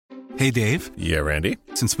Hey, Dave. Yeah, Randy.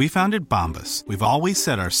 Since we founded Bombas, we've always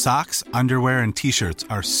said our socks, underwear, and T-shirts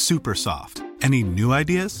are super soft. Any new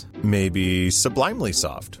ideas? Maybe sublimely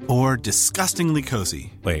soft. Or disgustingly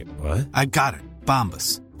cozy. Wait, what? I got it.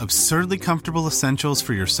 Bombas. Absurdly comfortable essentials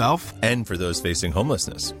for yourself and for those facing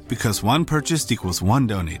homelessness. Because one purchased equals one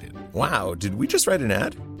donated. Wow, did we just write an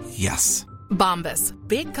ad? Yes. Bombas.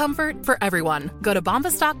 Big comfort for everyone. Go to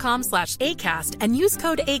bombas.com/ACAST and use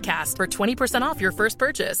code ACAST for 20% off your first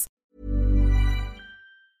purchase.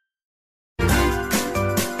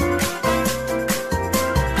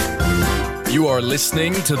 You are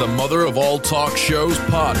listening to the Mother of All Talk Shows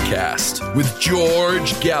podcast with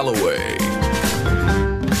George Galloway.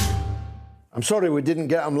 I'm sorry we didn't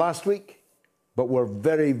get him last week, but we're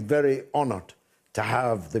very, very honoured to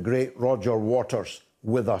have the great Roger Waters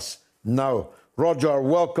with us now. Roger,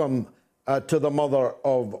 welcome to the Mother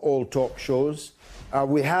of All Talk Shows.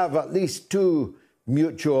 We have at least two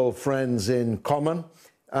mutual friends in common,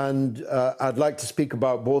 and I'd like to speak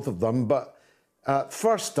about both of them. But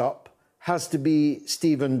first up has to be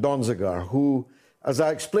Stephen Donziger, who, as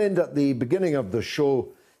I explained at the beginning of the show,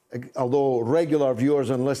 although regular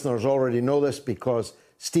viewers and listeners already know this because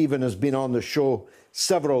Stephen has been on the show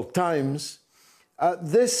several times,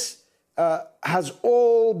 this has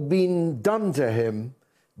all been done to him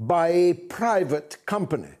by a private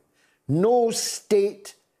company. No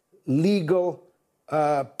state legal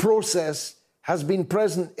process has been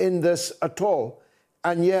present in this at all.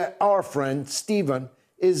 And yet our friend Stephen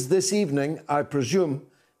is this evening, I presume,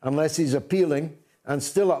 unless he's appealing and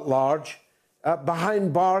still at large,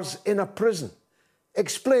 behind bars in a prison.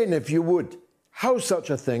 Explain, if you would, how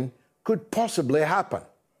such a thing could possibly happen.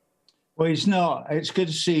 Well, he's not. It's good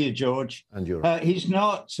to see you, George. And you're he's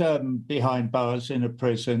not behind bars in a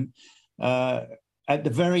prison. At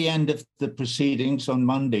the very end of the proceedings on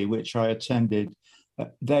Monday, which I attended,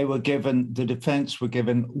 the defense were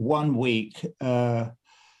given 1 week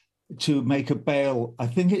to make a bail. I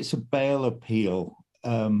think it's a bail appeal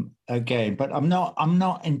again, but I'm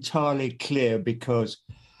not entirely clear because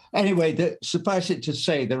anyway, suffice it to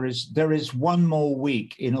say, there is 1 more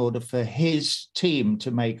week in order for his team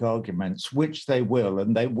to make arguments, which they will,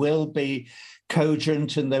 and they will be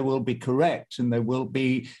cogent and they will be correct and they will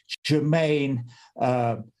be germane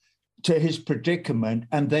to his predicament,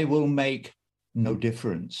 and they will make no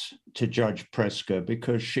difference to Judge Preska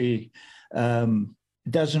because she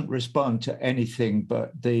doesn't respond to anything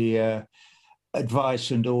but the advice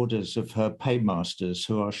and orders of her paymasters,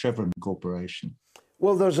 who are Chevron Corporation.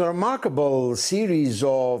 Well, there's a remarkable series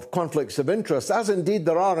of conflicts of interest, as indeed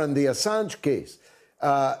there are in the Assange case,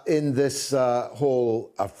 in this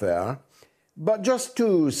whole affair. But just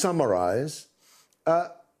to summarize,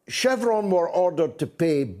 Chevron were ordered to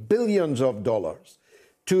pay billions of dollars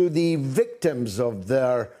to the victims of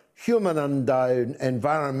their human and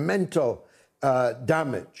environmental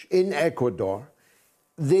damage in Ecuador.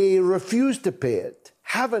 They refused to pay it,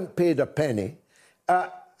 haven't paid a penny,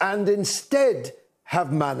 and instead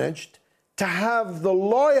have managed to have the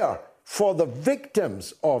lawyer for the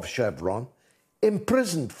victims of Chevron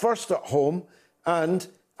imprisoned, first at home and,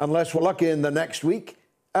 unless we're lucky, in the next week,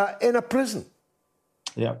 in a prison.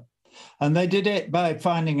 Yeah. And they did it by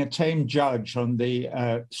finding a tame judge on the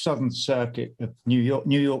Southern Circuit of New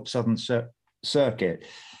York Southern Circuit,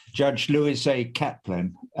 Judge Louis A.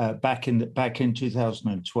 Kaplan, back in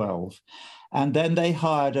 2012, and then they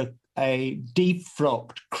hired a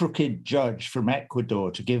deep-frocked, crooked judge from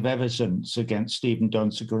Ecuador to give evidence against Stephen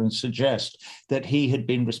Donziger and suggest that he had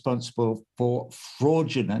been responsible for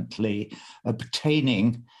fraudulently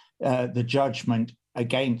obtaining the judgment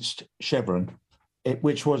against Chevron,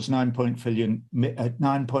 which was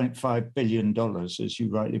 $9.5 billion, as you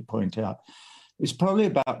rightly point out. It's probably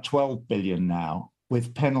about $12 billion now,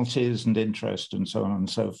 with penalties and interest and so on and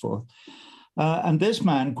so forth. And this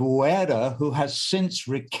man, Guerra, who has since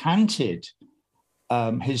recanted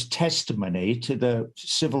his testimony to the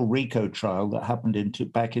civil RICO trial that happened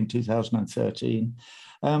back in 2013,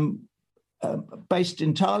 based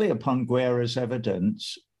entirely upon Guerra's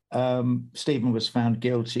evidence, Stephen was found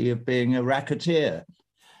guilty of being a racketeer,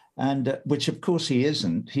 and which of course he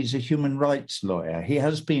isn't. He's a human rights lawyer. He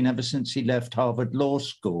has been ever since he left Harvard Law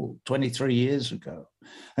School 23 years ago.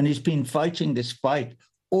 And he's been fighting this fight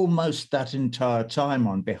almost that entire time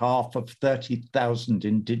on behalf of 30,000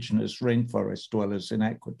 indigenous rainforest dwellers in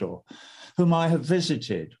Ecuador, whom I have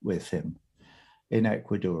visited with him in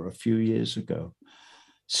Ecuador a few years ago.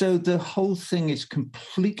 So the whole thing is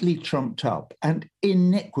completely trumped up and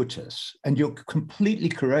iniquitous. And you're completely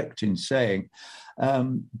correct in saying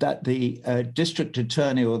that the district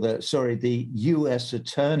attorney, the U.S.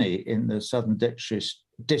 attorney in the Southern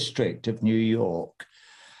District of New York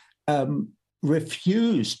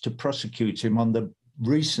refused to prosecute him on the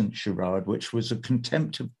recent charade, which was a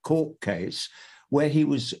contempt of court case, where he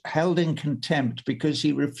was held in contempt because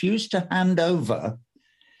he refused to hand over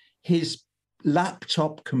his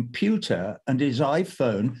laptop computer and his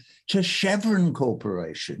iPhone to Chevron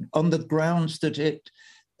Corporation on the grounds that it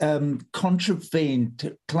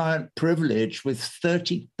contravened client privilege with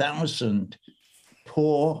 30,000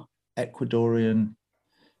 poor Ecuadorian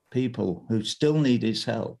people who still need his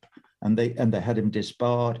help. And they had him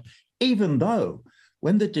disbarred, even though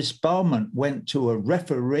when the disbarment went to a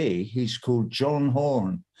referee, he's called John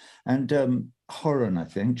Horn, and Horan, I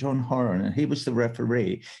think, John Horan, and he was the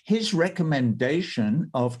referee. His recommendation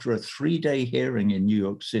after a 3-day hearing in New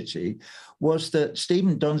York City was that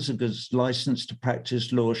Stephen Donziger's license to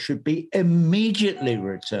practice law should be immediately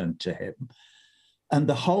returned to him. And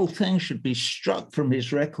the whole thing should be struck from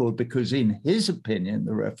his record because, in his opinion,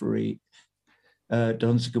 the referee,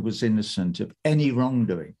 Donziger, was innocent of any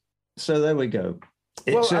wrongdoing. So there we go.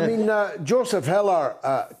 Joseph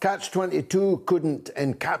Heller, Catch-22 couldn't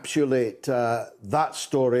encapsulate that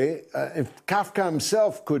story. If Kafka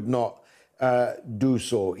himself could not do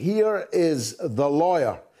so. Here is the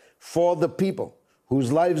lawyer for the people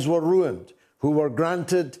whose lives were ruined, who were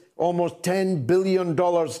granted almost $10 billion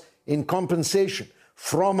in compensation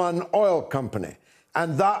from an oil company.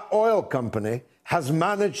 And that oil company has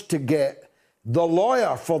managed to get the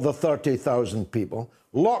lawyer for the 30,000 people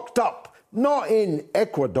locked up. Not in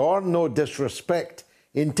Ecuador, no disrespect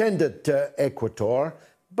intended to Ecuador,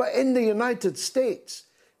 but in the United States.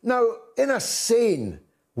 Now, in a sane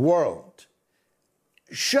world,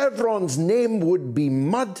 Chevron's name would be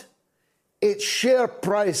mud, its share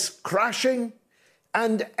price crashing,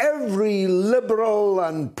 and every liberal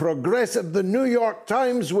and progressive, the New York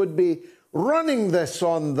Times would be running this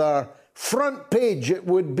on their front page. It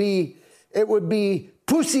would be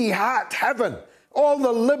pussy hat heaven. All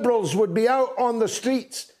the liberals would be out on the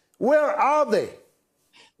streets. Where are they?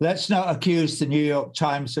 Let's not accuse the New York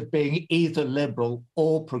Times of being either liberal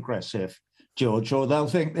or progressive, George, or they'll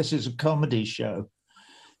think this is a comedy show.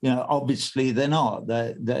 You know, obviously they're not.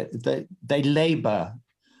 They labor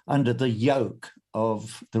under the yoke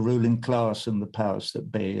of the ruling class and the powers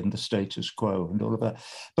that be and the status quo and all of that.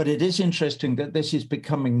 But it is interesting that this is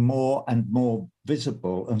becoming more and more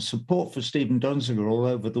visible, and support for Stephen Donziger all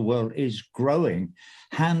over the world is growing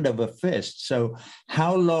hand over fist. So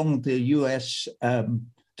how long the US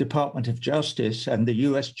Department of Justice and the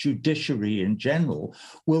US judiciary in general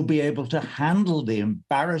will be able to handle the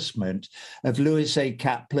embarrassment of Louis A.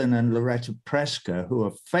 Kaplan and Loretta Preska, who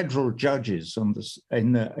are federal judges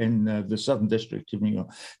in the Southern District of New York.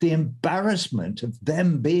 The embarrassment of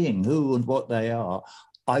them being who and what they are,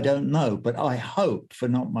 I don't know, but I hope for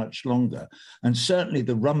not much longer. And certainly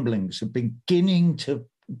the rumblings are beginning to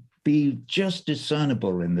be just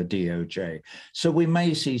discernible in the DOJ. So we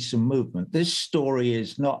may see some movement. This story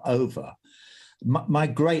is not over. My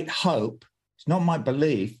great hope, it's not my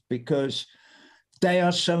belief, because they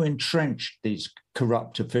are so entrenched, these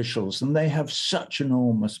corrupt officials, and they have such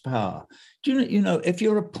enormous power. Do you know, if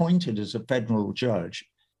you're appointed as a federal judge,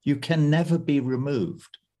 you can never be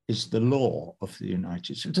removed, is the law of the United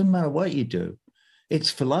States. It doesn't matter what you do.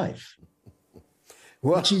 It's for life.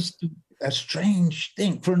 Which is a strange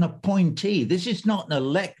thing for an appointee. This is not an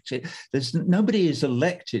elected. Nobody is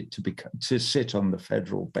elected to sit on the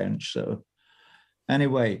federal bench. So,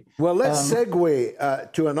 anyway, well, let's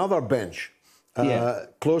segue to another bench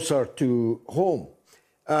closer to home.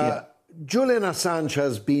 Julian Assange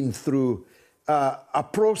has been through a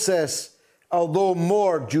process, although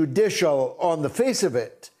more judicial on the face of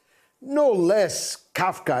it, no less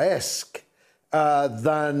Kafkaesque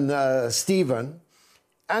than Stephen.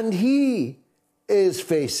 And he is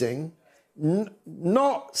facing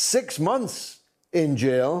not 6 months in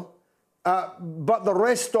jail, but the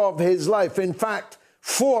rest of his life. In fact,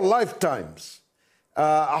 4 lifetimes,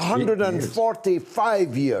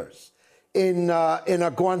 145 years in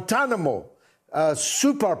a Guantanamo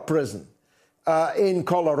super prison in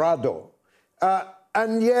Colorado.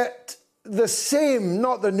 And yet the same,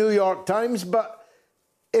 not the New York Times, but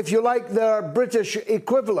if you like, their British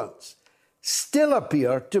equivalents, still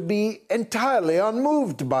appear to be entirely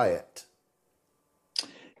unmoved by it.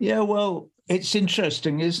 Yeah, well, it's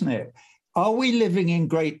interesting, isn't it? Are we living in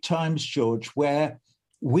great times, George, where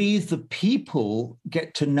we, the people,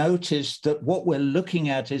 get to notice that what we're looking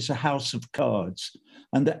at is a house of cards,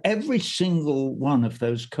 and that every single one of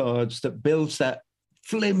those cards that builds that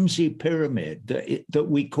flimsy pyramid that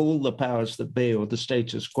we call the powers that be, or the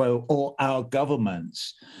status quo, or our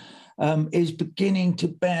governments, is beginning to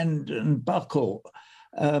bend and buckle.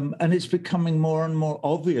 And it's becoming more and more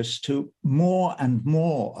obvious to more and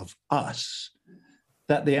more of us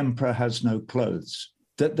that the emperor has no clothes,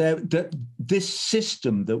 that this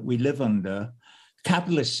system that we live under,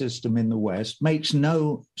 capitalist system in the West, makes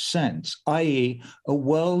no sense, i.e. a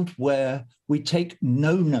world where we take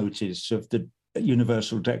no notice of the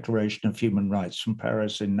Universal Declaration of Human Rights from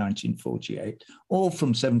Paris in 1948, or from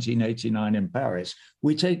 1789 in Paris.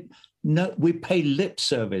 We pay lip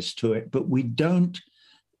service to it, but we don't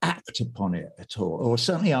act upon it at all, or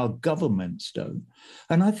certainly our governments don't.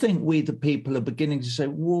 And I think we, the people, are beginning to say,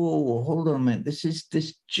 whoa, hold on a minute,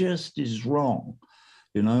 this just is wrong,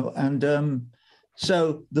 you know? And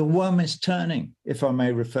so the worm is turning, if I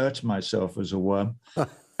may refer to myself as a worm.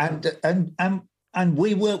 And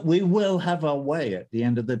we will have our way at the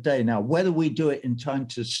end of the day. Now, whether we do it in time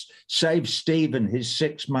to save Stephen his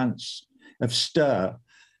 6 months of stir,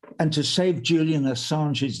 and to save Julian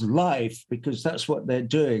Assange's life, because that's what they're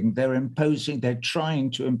doing. They're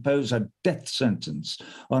trying to impose a death sentence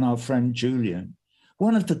on our friend Julian,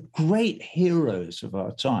 one of the great heroes of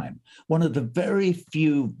our time, one of the very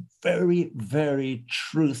few, very, very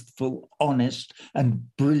truthful, honest, and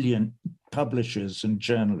brilliant publishers and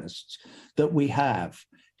journalists that we have.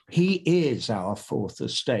 He is our fourth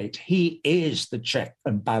estate. He is the check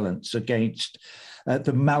and balance against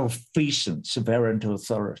the malfeasance of errant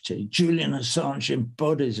authority. Julian Assange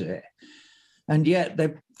embodies it. And yet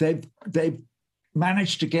they've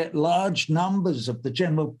managed to get large numbers of the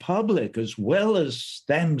general public, as well as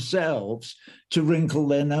themselves, to wrinkle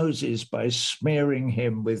their noses by smearing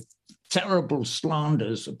him with terrible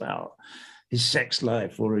slanders about his sex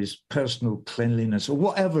life or his personal cleanliness or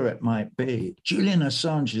whatever it might be. Julian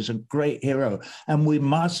Assange is a great hero, and we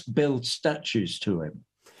must build statues to him.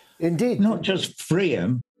 Indeed. Not just free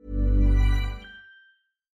him.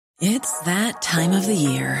 It's that time of the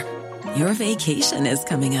year. Your vacation is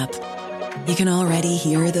coming up. You can already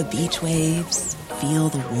hear the beach waves, feel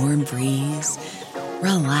the warm breeze,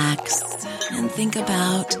 relax, and think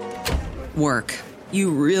about work.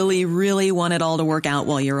 You really, really want it all to work out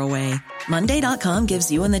while you're away. Monday.com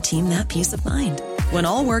gives you and the team that peace of mind. When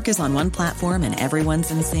all work is on one platform and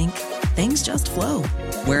everyone's in sync, things just flow.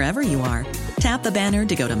 Wherever you are, tap the banner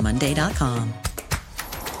to go to Monday.com.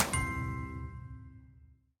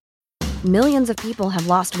 Millions of people have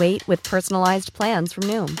lost weight with personalized plans from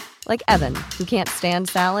Noom. Like Evan, who can't stand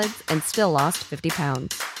salads and still lost 50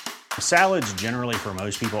 pounds. Salads generally for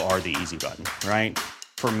most people are the easy button, right?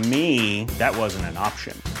 For me, that wasn't an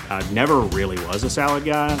option. I never really was a salad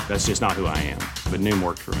guy. That's just not who I am. But Noom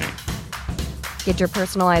worked for me. Get your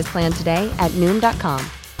personalized plan today at Noom.com.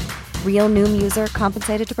 Real Noom user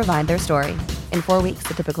compensated to provide their story. In 4 weeks,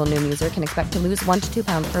 the typical Noom user can expect to lose 1 to 2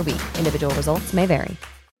 pounds per week. Individual results may vary.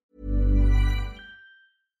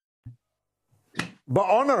 But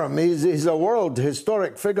honour him. He's a world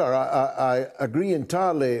historic figure. I agree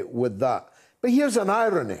entirely with that. But here's an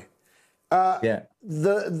irony. The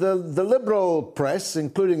liberal press,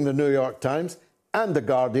 including the New York Times and the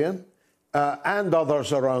Guardian and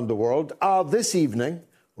others around the world, are this evening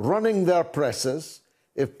running their presses,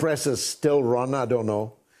 if presses still run, I don't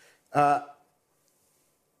know,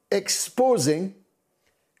 exposing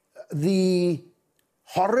the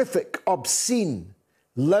horrific, obscene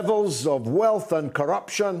levels of wealth and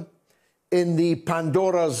corruption in the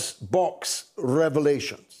Pandora's box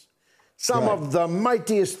revelations. Some of the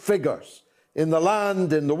mightiest figures in the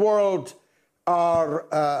land, in the world,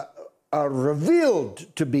 are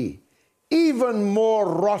revealed to be even more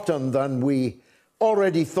rotten than we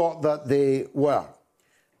already thought that they were.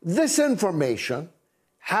 This information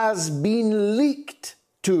has been leaked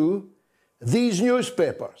to these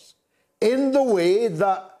newspapers in the way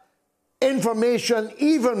that information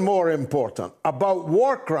even more important about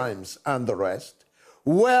war crimes and the rest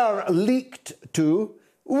were leaked to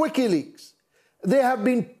WikiLeaks. They have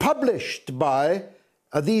been published by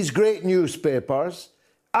these great newspapers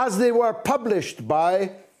as they were published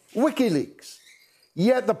by WikiLeaks.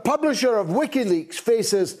 Yet the publisher of WikiLeaks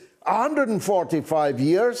faces 145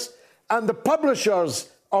 years, and the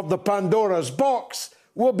publishers of the Pandora's Box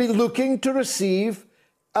will be looking to receive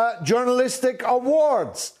journalistic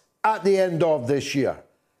awards at the end of this year.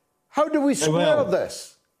 How do we square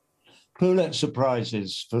this? Pulitzer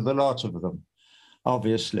Prizes for the lot of them,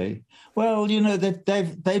 obviously. Well, you know,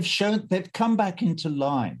 they've come back into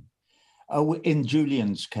line. In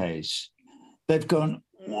Julian's case, they've gone,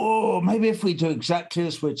 whoa, maybe if we do exactly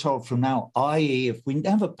as we're told from now, i.e. if we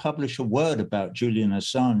never publish a word about Julian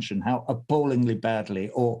Assange and how appallingly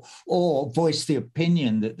badly, or voice the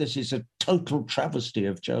opinion that this is a total travesty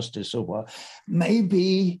of justice or what,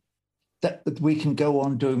 maybe that we can go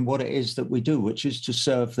on doing what it is that we do, which is to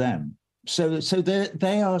serve them. So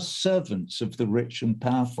they are servants of the rich and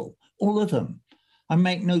powerful, all of them. I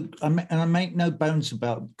make no bones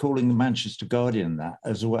about calling the Manchester Guardian that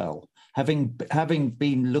as well. Having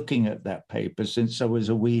been looking at that paper since I was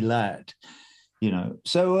a wee lad, you know.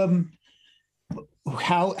 So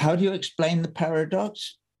how do you explain the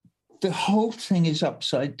paradox? The whole thing is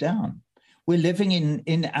upside down. We're living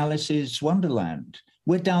in Alice's Wonderland.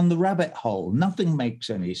 We're down the rabbit hole. Nothing makes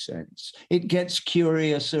any sense. It gets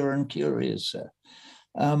curiouser and curiouser.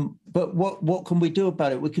 But what can we do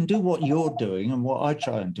about it? We can do what you're doing, and what I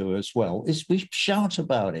try and do as well, is we shout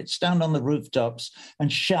about it, stand on the rooftops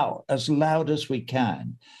and shout as loud as we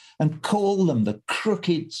can and call them the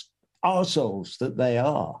crooked arseholes that they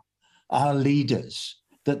are, our leaders,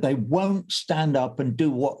 that they won't stand up and do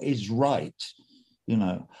what is right. You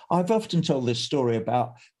know, I've often told this story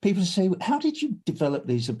about people say, how did you develop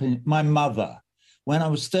these opinions? My mother, when I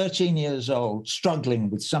was 13 years old,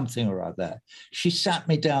 struggling with something or other, she sat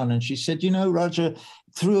me down and she said, you know, Roger,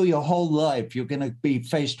 through your whole life, you're going to be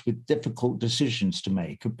faced with difficult decisions to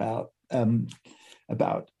make about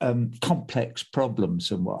complex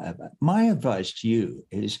problems and whatever. My advice to you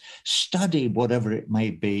is study whatever it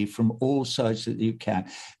may be from all sides that you can.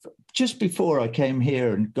 Just before I came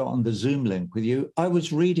here and got on the Zoom link with you, I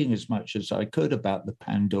was reading as much as I could about the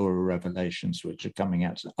Pandora revelations, which are coming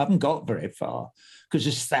out. I haven't got very far because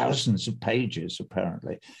there's thousands of pages,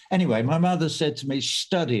 apparently. Anyway, my mother said to me,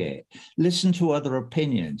 study it, listen to other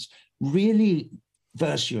opinions, really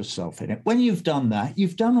verse yourself in it. When you've done that,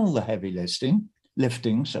 you've done all the heavy lifting.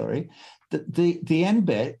 The end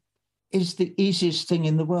bit is the easiest thing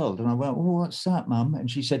in the world. And I went, well, what's that, Mum? And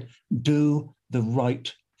she said, do the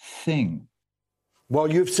right thing.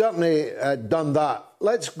 Well, you've certainly done that.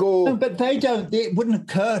 Let's go. No, but they don't. It wouldn't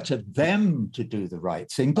occur to them to do the right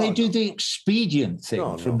thing. They do the expedient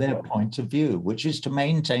thing from their point of view, which is to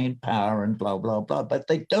maintain power and blah, blah, blah. But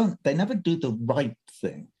they don't. They never do the right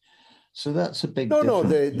thing. So that's a big difference. No,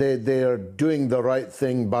 they are doing the right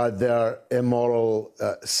thing by their immoral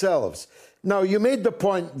selves. Now, you made the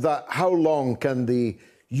point that how long can the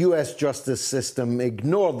US justice system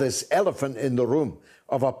ignore this elephant in the room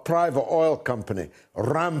of a private oil company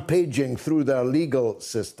rampaging through their legal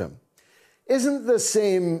system? Isn't the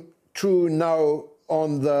same true now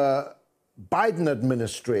on the Biden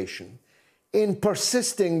administration in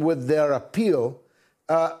persisting with their appeal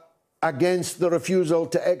against the refusal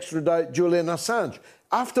to extradite Julian Assange?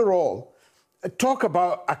 After all, talk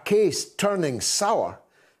about a case turning sour.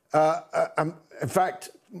 In fact,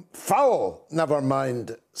 foul, never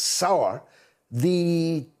mind sour.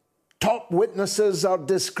 The top witnesses are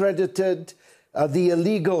discredited. The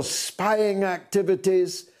illegal spying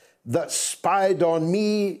activities that spied on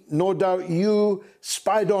me, no doubt you,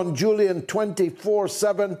 spied on Julian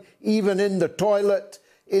 24/7, even in the toilet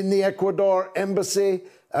in the Ecuador embassy.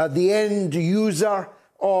 The end user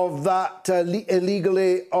of that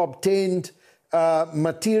illegally obtained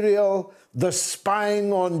material, the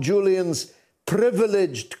spying on Julian's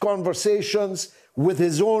privileged conversations with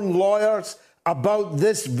his own lawyers about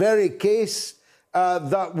this very case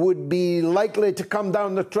that would be likely to come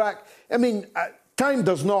down the track. I mean, time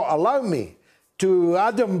does not allow me to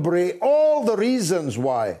adumbrate all the reasons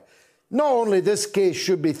why not only this case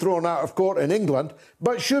should be thrown out of court in England,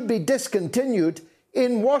 but should be discontinued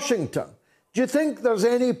in Washington. Do you think there's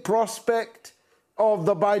any prospect of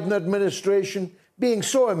the Biden administration being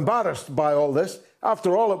so embarrassed by all this?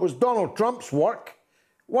 After all, it was Donald Trump's work.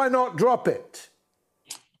 Why not drop it?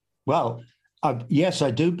 Well, yes,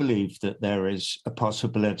 I do believe that there is a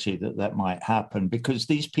possibility that that might happen because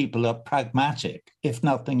these people are pragmatic, if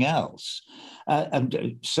nothing else.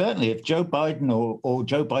 And certainly if Joe Biden or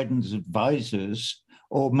Joe Biden's advisors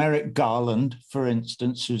or Merrick Garland, for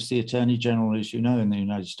instance, who's the Attorney General, as you know, in the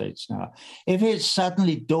United States now, if it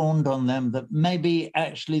suddenly dawned on them that maybe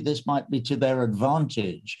actually this might be to their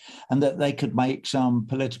advantage and that they could make some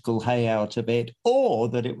political hay out of it, or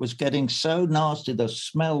that it was getting so nasty, the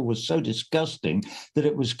smell was so disgusting that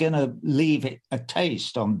it was going to leave a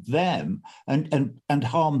taste on them and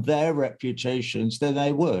harm their reputations, then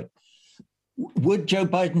they would. Would Joe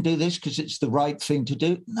Biden do this because it's the right thing to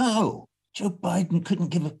do? No. Joe Biden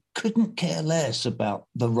couldn't care less about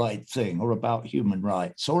the right thing or about human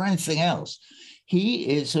rights or anything else. He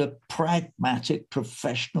is a pragmatic,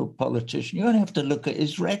 professional politician. You only have to look at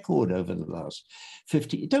his record over the last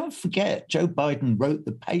 50 years. Don't forget, Joe Biden wrote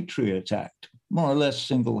the Patriot Act, more or less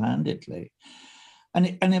single-handedly. And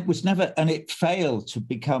it failed to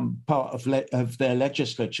become part of their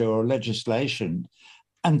legislature or legislation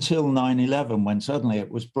until 9/11, when suddenly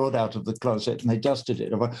it was brought out of the closet and they dusted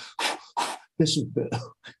it.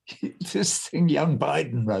 this thing young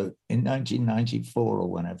Biden wrote in 1994 or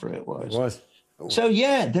whenever it was. So,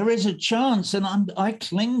 yeah, there is a chance, and I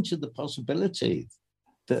cling to the possibility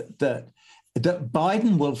that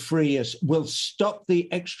Biden will free us, will stop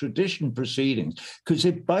the extradition proceedings. Because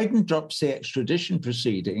if Biden drops the extradition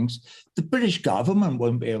proceedings, the British government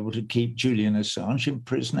won't be able to keep Julian Assange in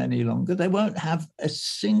prison any longer. They won't have a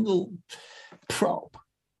single prop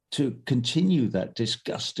to continue that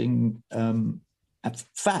disgusting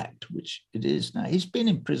fact, which it is now. He's been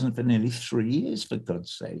in prison for nearly 3 years, for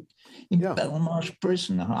God's sake, in Belmarsh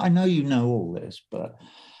prison. I know you know all this, but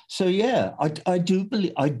so yeah, I do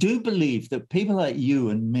believe that people like you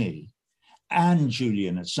and me, and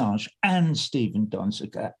Julian Assange, and Stephen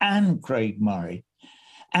Donziger, and Craig Murray,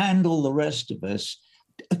 and all the rest of us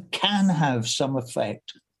can have some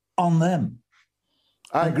effect on them.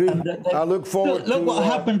 I agree. I look forward look what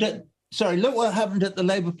happened at the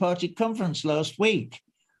Labour Party conference last week,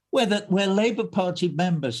 where Labour Party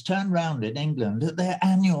members turned round in England at their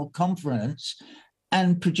annual conference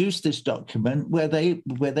and produced this document where they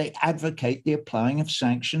advocate the applying of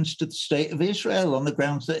sanctions to the state of Israel on the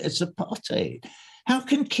grounds that it's apartheid. How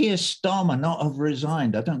can Keir Starmer not have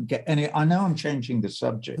resigned? I don't get any. I know I'm changing the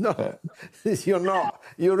subject. No, you're not.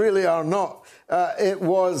 You really are not. It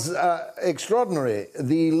was extraordinary.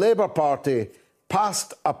 The Labour Party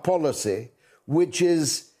passed a policy which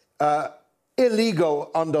is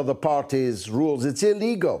illegal under the party's rules. It's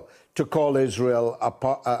illegal to call Israel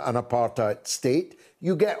an apartheid state.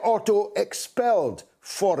 You get auto-expelled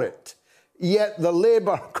for it. Yet the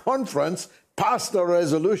Labour conference passed a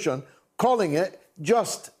resolution calling it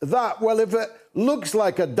just that. Well, if it looks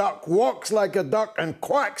like a duck, walks like a duck, and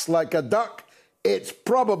quacks like a duck, it's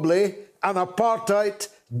probably an apartheid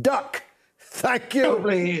duck. Thank you.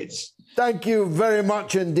 Probably is. Thank you very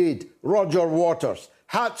much indeed, Roger Waters.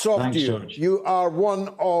 Hats off Thanks, to you. George. You are one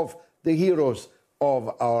of the heroes of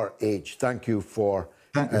our age. Thank you for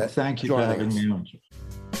thank you for having me on.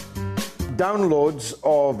 Downloads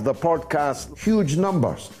of the podcast, huge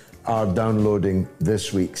numbers are downloading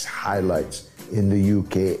this week's highlights in the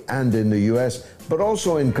UK and in the US, but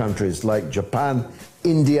also in countries like Japan,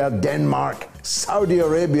 India, Denmark, Saudi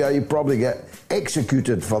Arabia. You probably get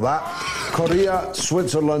executed for that. Korea,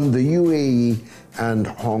 Switzerland, the UAE, and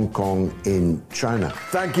Hong Kong in China.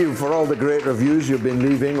 Thank you for all the great reviews you've been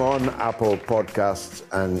leaving on Apple Podcasts,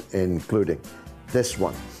 and including this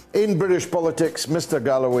one. In British politics, Mr.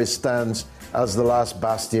 Galloway stands as the last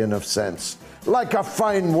bastion of sense. Like a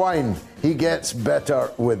fine wine, he gets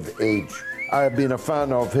better with age. I have been a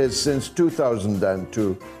fan of his since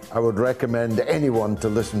 2002. I would recommend anyone to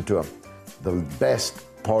listen to him. The best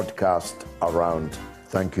podcast around.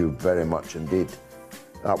 Thank you very much indeed.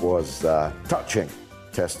 That was touching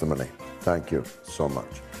testimony. Thank you so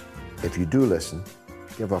much. If you do listen,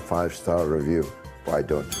 give a 5-star review. Why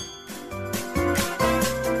don't you?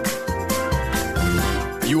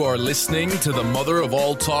 You are listening to the Mother of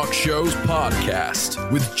All Talk Shows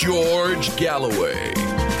podcast with George Galloway.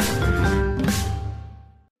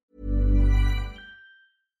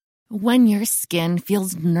 When your skin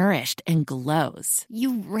feels nourished and glows,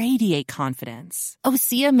 you radiate confidence.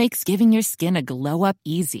 Osea makes giving your skin a glow-up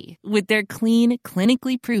easy with their clean,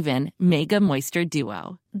 clinically proven Mega Moisture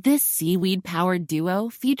Duo. This seaweed-powered duo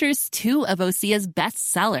features 2 of Osea's best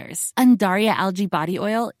sellers, Undaria Algae Body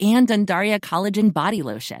Oil and Undaria Collagen Body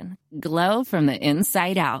Lotion. Glow from the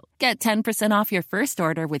inside out. Get 10% off your first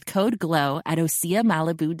order with code GLOW at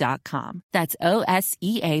OseaMalibu.com. That's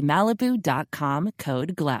OSEA Malibu.com,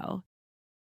 code GLOW.